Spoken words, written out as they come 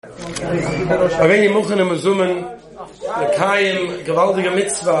Wenn ihr Muchen im Summen, Kaim, gewaltige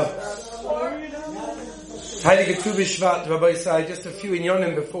Mitzvah, Heilige Tu Bishvat, Rabbi Sai, just a few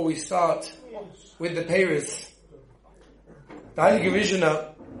inyonim before we start with the Paris. The Heilige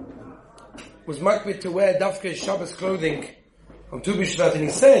Rishona was makbid to wear Dafke Shabbos clothing on Tu Bishvat, and he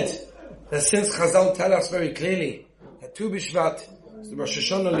said that since Chazal tell us very clearly that Tu Bishvat is the Rosh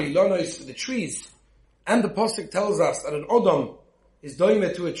Hashanah Lilonos for the trees, and the Pasuk tells us that an Odom is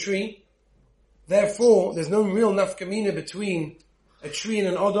doime to a tree, therefore there's no real nafkamina between a tree and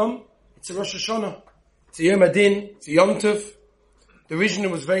an Odom. It's a Rosh Hashanah. It's a Yom Adin, it's a Yom Tov. The Rishon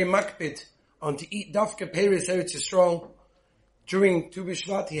was very makbid on to eat Dafka Peres Eretz Yisrael. During Tu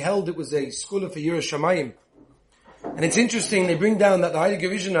Bishvat, he held it was a school for Yerushalayim. And it's interesting, they bring down that the Heilige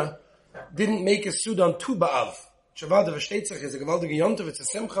Rishona didn't make a Sud on Tu B'Av. Shabbat v'shteitzach is a gewaldige Yom Tov, it's a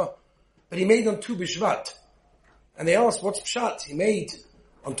Simcha. But he made on Tu Bishvat. And they asked, what's Pshat? He made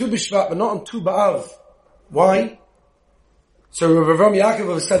on Tu Bishvat, but not on Tu B'Av. Why? So Rav Avram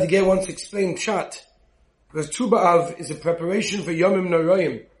Yaakov of Sadigeh once explained Pshat. Because Tu B'Av is a preparation for Yomim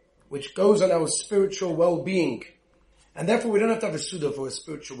Noroyim, which goes on our spiritual well-being. And therefore we don't have to have a Suda for a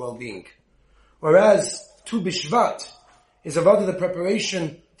spiritual well-being. Whereas Tu Bishvat is about the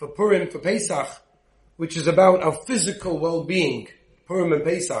preparation for Purim, for Pesach, which is about our physical well-being, Purim and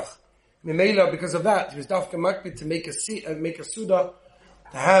Pesach. Mimela, because of that, he was dafka makbid to make a Suda,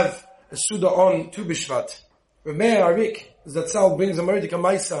 to have a Suda on Tu Bishvat. Rav Meir Arik, Zatzal brings a Mordika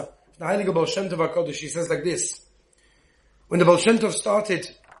Maisa, the Heilige Baal Shem Tov HaKodesh, he says like this. When the Baal Shem Tov started,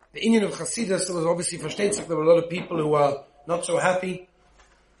 the Inyan of Chasidus, there was obviously verstetzach, there were a lot of people who were not so happy.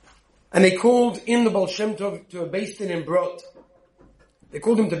 And they called in the Baal Shem Tov to a Beis Din in Brot. They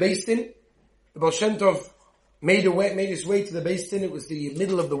called him to Beis Din. The Baal Shem Tov made his way to the Beis Din. It was the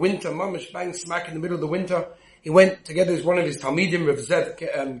middle of the winter, mamash bang smack in the middle of the winter. He went together with one of his Talmidim, Rav Zev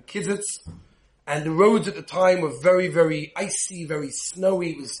Kizitz. And the roads at the time were very, very icy, very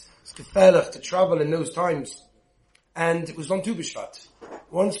snowy. It was gefährlich to travel in those times. And it was on Tu Bishvat.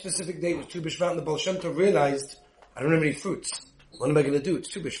 One specific day was Tu Bishvat, and the Baal Shem Tov realized, I don't have any fruits. What am I going to do? It's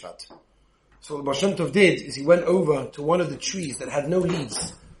Tu Bishvat. So what the Baal Shem Tov did is he went over to one of the trees that had no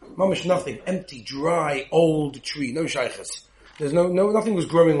leaves. Mamish nothing. Empty, dry, old tree. No shaykhs. Nothing was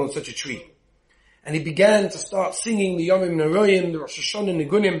growing on such a tree. And he began to start singing the Yomim Noroyim, the Rosh Hashanah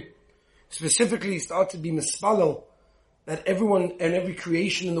Nigunim. Specifically, he started to be mispalel that everyone and every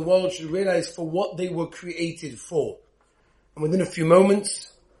creation in the world should realize for what they were created for. And within a few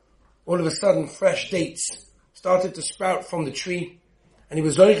moments, all of a sudden, fresh dates started to sprout from the tree. And he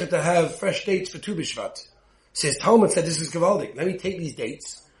was zoicha to have fresh dates for Tu Bishvat. So his Talmud said, this is Gavaldik. Let me take these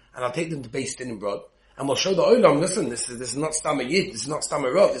dates, and I'll take them to Beis Din and Brod, and we'll show the Olam, listen, this is not Stam Yid, this is not Stam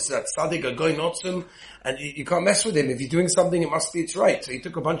Rav, this is that Tzaddik, a Goy Notzim, and you can't mess with him. If you're doing something, it must be it's right. So he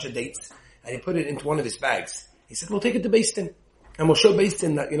took a bunch of dates, and he put it into one of his bags. He said, we'll take it to Beis Din, and we'll show Beis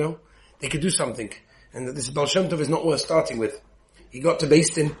Din that, they could do something. And that this Baal Shem Tov is not worth starting with. He got to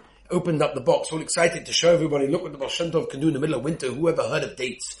Beis Din, opened up the box, all excited to show everybody, look what the Baal Shem Tov can do in the middle of winter. Who ever heard of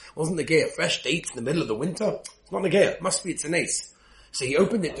dates? Wasn't the Geya fresh dates in the middle of the winter? It's not the Geya. Must be, it's an ace. So he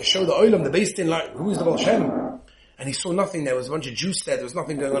opened it to show the Olam, the Beis Din, like, who is the Baal Shem? And he saw nothing there. Was a bunch of juice there. There was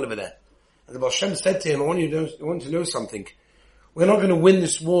nothing going on over there. And the Baal Shem said to him, I want to know something. We're not going to win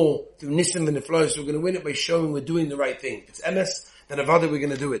this war through Nisim and the flows. We're going to win it by showing we're doing the right thing. If it's MS, then Avada, we're going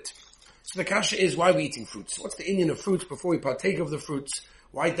to do it. So the kasha is, why are we eating fruits? What's the Indian of fruits before we partake of the fruits?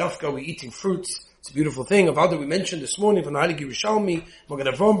 Why dafka are we eating fruits? It's a beautiful thing. Avada, we mentioned this morning from the Heilige Yerushalmi, Magen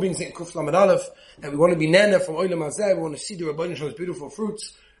Avraham brings it in Kuf Lamed Aleph, that we want to be nana from Olam Hazeh, we want to see the Rabbeinu Shalom's beautiful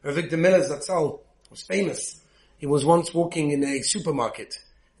fruits. Rav Victor Miller Zatzal was famous. He was once walking in a supermarket,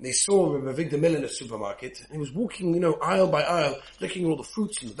 and they saw Rav Victor Miller in a supermarket, and he was walking, aisle by aisle, looking at all the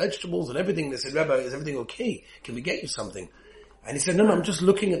fruits and the vegetables and everything. They said, Rabbi, is everything okay? Can we get you something? And he said, no, I'm just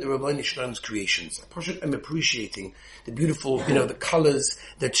looking at the Rabbeinu Shalom's creations. I'm appreciating the beautiful, the colors,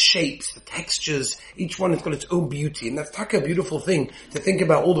 the shapes, the textures. Each one has got its own beauty. And that's taka a beautiful thing to think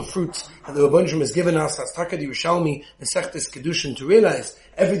about all the fruits that the Rabbeinu Shalom has given us. That's taka the Yerushalmi, Mesechtes Kedushin, to realize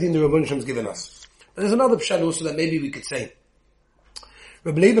everything the Rabbeinu Shalom has given us. But there's another pshat also that maybe we could say.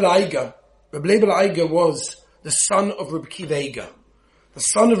 Reb Leibel Aiga was the son of Reb Kiva Eiga. The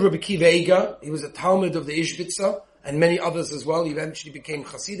son of Reb Kiva Eiga, he was a Talmud of the Ishbitzer, and many others as well. He eventually became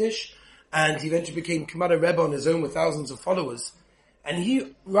Hasidish, and he eventually became Kamada Rebbe on his own with thousands of followers. And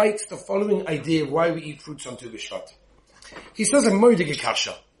he writes the following idea of why we eat fruits on Tu Bishvat. He says a moedige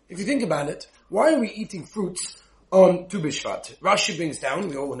kasha. If you think about it, why are we eating fruits on Tu Bishvat? Rashi brings down,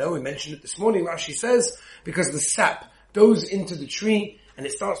 we all know, we mentioned it this morning, Rashi says, because the sap goes into the tree, and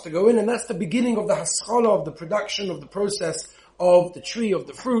it starts to go in, and that's the beginning of the haschala, of the production, of the process of the tree, of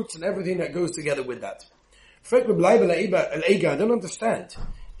the fruits, and everything that goes together with that. I don't understand.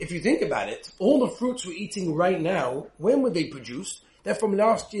 If you think about it, all the fruits we're eating right now, when were they produced? They're from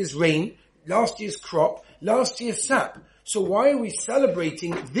last year's rain, last year's crop, last year's sap. So why are we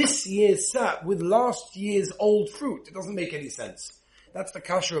celebrating this year's sap with last year's old fruit? It doesn't make any sense. That's the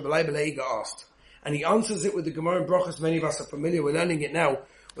kasha Rabbi Leiga asked. And he answers it with the Gemara in Brachos. Many of us are familiar, we're learning it now,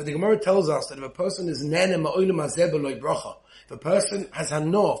 where the Gemara tells us that if a person is nene ma'olam hazeh b'lo bracha, if a person has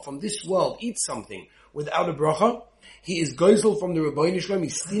hana from this world, eats something without a bracha, he is gozel from the Rebbeinu Shalom,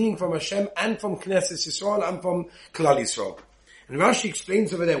 he's stealing from Hashem and from Knesset Yisrael and from Klal Yisrael. And Rashi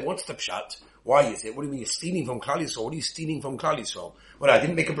explains over there, what's the pshat? Why is it? What do you mean you're stealing from Klal Yisrael? What are you stealing from Klal Yisrael? Well, I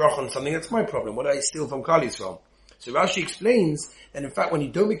didn't make a bracha on something, that's my problem. What did I steal from Klal Yisrael? So Rashi explains that in fact when you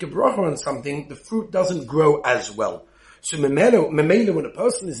don't make a bracha on something, the fruit doesn't grow as well. So memela, when a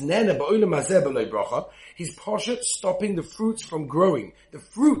person is nena ba'olam hazeh b'lo bracha, he's poshet stopping the fruits from growing. The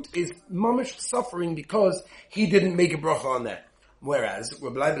fruit is mamish suffering because he didn't make a bracha on that. Whereas,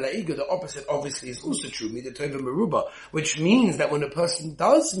 Rabbi Leiga, the opposite obviously is also true, Midat Tova Meruba, which means that when a person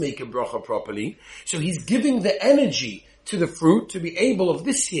does make a bracha properly, so he's giving the energy to the fruit to be able of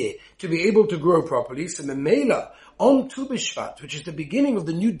this year, to be able to grow properly. So memela, on to Bishvat, which is the beginning of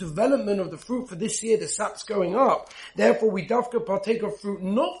the new development of the fruit for this year, the sap's going up. Therefore, we dafka partake of fruit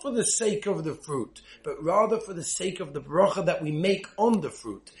not for the sake of the fruit, but rather for the sake of the bracha that we make on the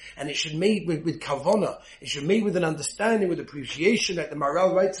fruit. And it should be made with kavanah. It should be made with an understanding, with appreciation, like the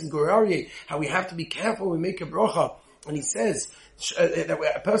Maral writes in Gorarye, how we have to be careful when we make a bracha. And he says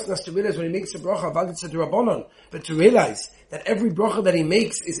that a person has to realize when he makes a bracha, but to realize that every bracha that he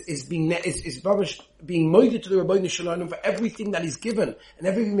makes is being moided to the Rebbeinu Shalom for everything that he's given and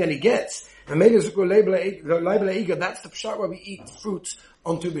everything that he gets. And that's the pshat why we eat fruits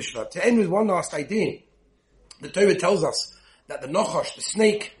on Tu B'Shvat. To end with one last idea, the Torah tells us that the Nachash, the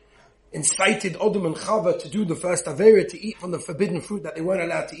snake, incited Odom and Chava to do the first Avera, to eat from the forbidden fruit that they weren't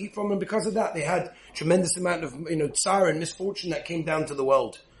allowed to eat from, and because of that they had tremendous amount of, tsar and misfortune that came down to the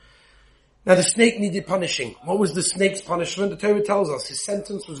world. Now the snake needed punishing. What was the snake's punishment? The Torah tells us his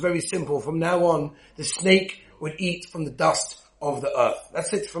sentence was very simple. From now on, the snake would eat from the dust of the earth.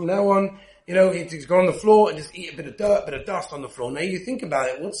 That's it. From now on, he's go on the floor and just eat a bit of dirt, a bit of dust on the floor. Now you think about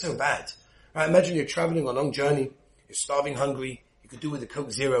it, what's so bad? Right, imagine you're traveling on a long journey, you're starving, hungry, could do with a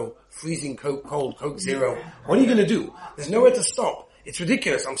Coke Zero, freezing Coke, cold Coke Zero. What are you going to do? There's nowhere to stop. It's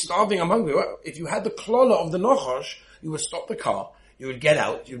ridiculous. I'm starving, I'm hungry. Well, if you had the klola of the Nachash, you would stop the car, you would get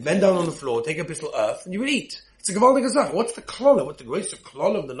out, you'd bend down on the floor, take a piece of earth, and you would eat. It's a Gavaldik Azach. What's the klola? What's the grace of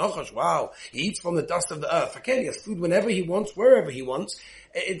klola of the Nachash? Wow. He eats from the dust of the earth. Okay, he has food whenever he wants, wherever he wants.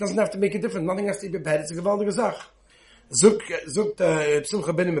 It doesn't have to make a difference. Nothing has to be prepared. It's a Gavaldik Azach.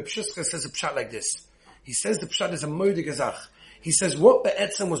 Simcha ben Mepshiska says a pshat like this. He says the pshat is a moedik Azach. He says, what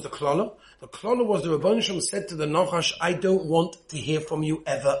be'etzem was the klala? The klala was the Rebbeinu Shalom said to the Nachash, I don't want to hear from you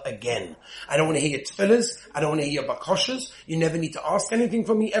ever again. I don't want to hear your tefillahs. I don't want to hear your bakoshas. You never need to ask anything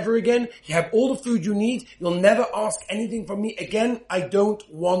from me ever again. You have all the food you need. You'll never ask anything from me again. I don't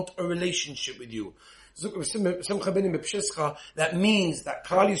want a relationship with you. That means that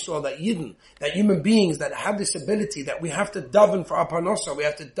Klal Yisrael, that Yidden, that human beings that have this ability, that we have to daven for our parnasa, we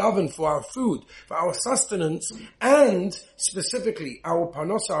have to daven for our food, for our sustenance, and specifically our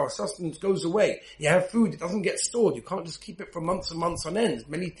parnasa, our sustenance goes away. You have food, it doesn't get stored. You can't just keep it for months and months on end.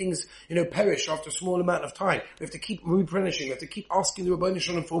 Many things, perish after a small amount of time. We have to keep replenishing. We have to keep asking the Rebbeinu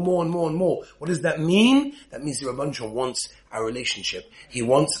Shalom for more and more and more. What does that mean? That means the Rebbeinu Shalom wants our relationship. He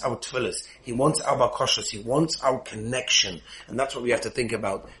wants our tefillahs. He wants our bakoshas. He wants our connection. And that's what we have to think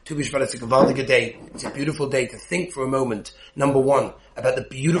about. Tu B'Shvat, it's a gewaldige day. It's a beautiful day to think for a moment, number one, about the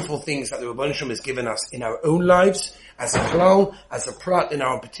beautiful things that the Rebbeinu Shalom has given us in our own lives, as a klal, as a prat, in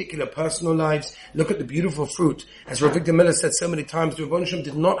our particular personal lives. Look at the beautiful fruit. As Rav Victor Miller said so many times, the Rebbeinu Shalom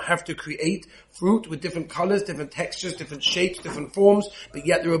did not have to create fruit with different colors, different textures, different shapes, different forms, but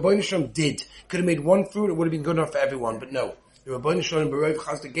yet the Rebbeinu Shalom did. Could have made one fruit, it would have been good enough for everyone, but no. The Rebbeinu Shalom B'Rov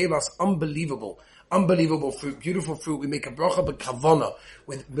Chesed gave us unbelievable fruit, beautiful fruit. We make a bracha b'kavana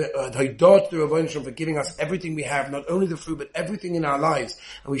with Haidah to the Rebbeinu Shalom for giving us everything we have, not only the fruit, but everything in our lives.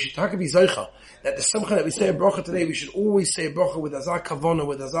 And we should talk about Zoicha, that the Simcha that we say a bracha today, we should always say a bracha with azar kavana,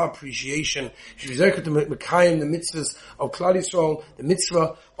 with azar appreciation. We should be Zoicha to Mekayim, the mitzvahs of Klal Yisrael, the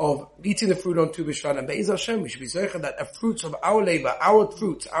mitzvah of eating the fruit on Tu B'Shvat, and Be'ez Hashem, we should be Zoicha that the fruits of our labor, our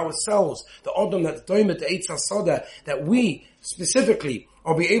fruits, ourselves, the Odom, that's Doimet, the Eitz HaSoda, that we specifically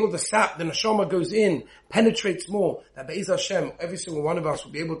or be able to sap, the neshama goes in, penetrates more, that Be'ez Hashem, every single one of us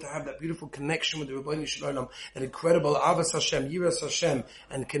will be able to have that beautiful connection with the Rebbeinu Shalom, that incredible Avas Hashem, Yiras Hashem,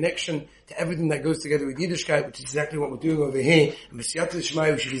 and connection to everything that goes together with Yiddishkeit, which is exactly what we're doing over here. And B'siyat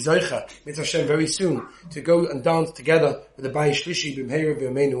L'Shmai, we should be Zoicha, Mitzvah Hashem, very soon, to go and dance together with the Bayis Shlishi, B'mheira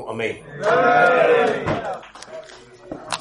V'yameinu, Amen.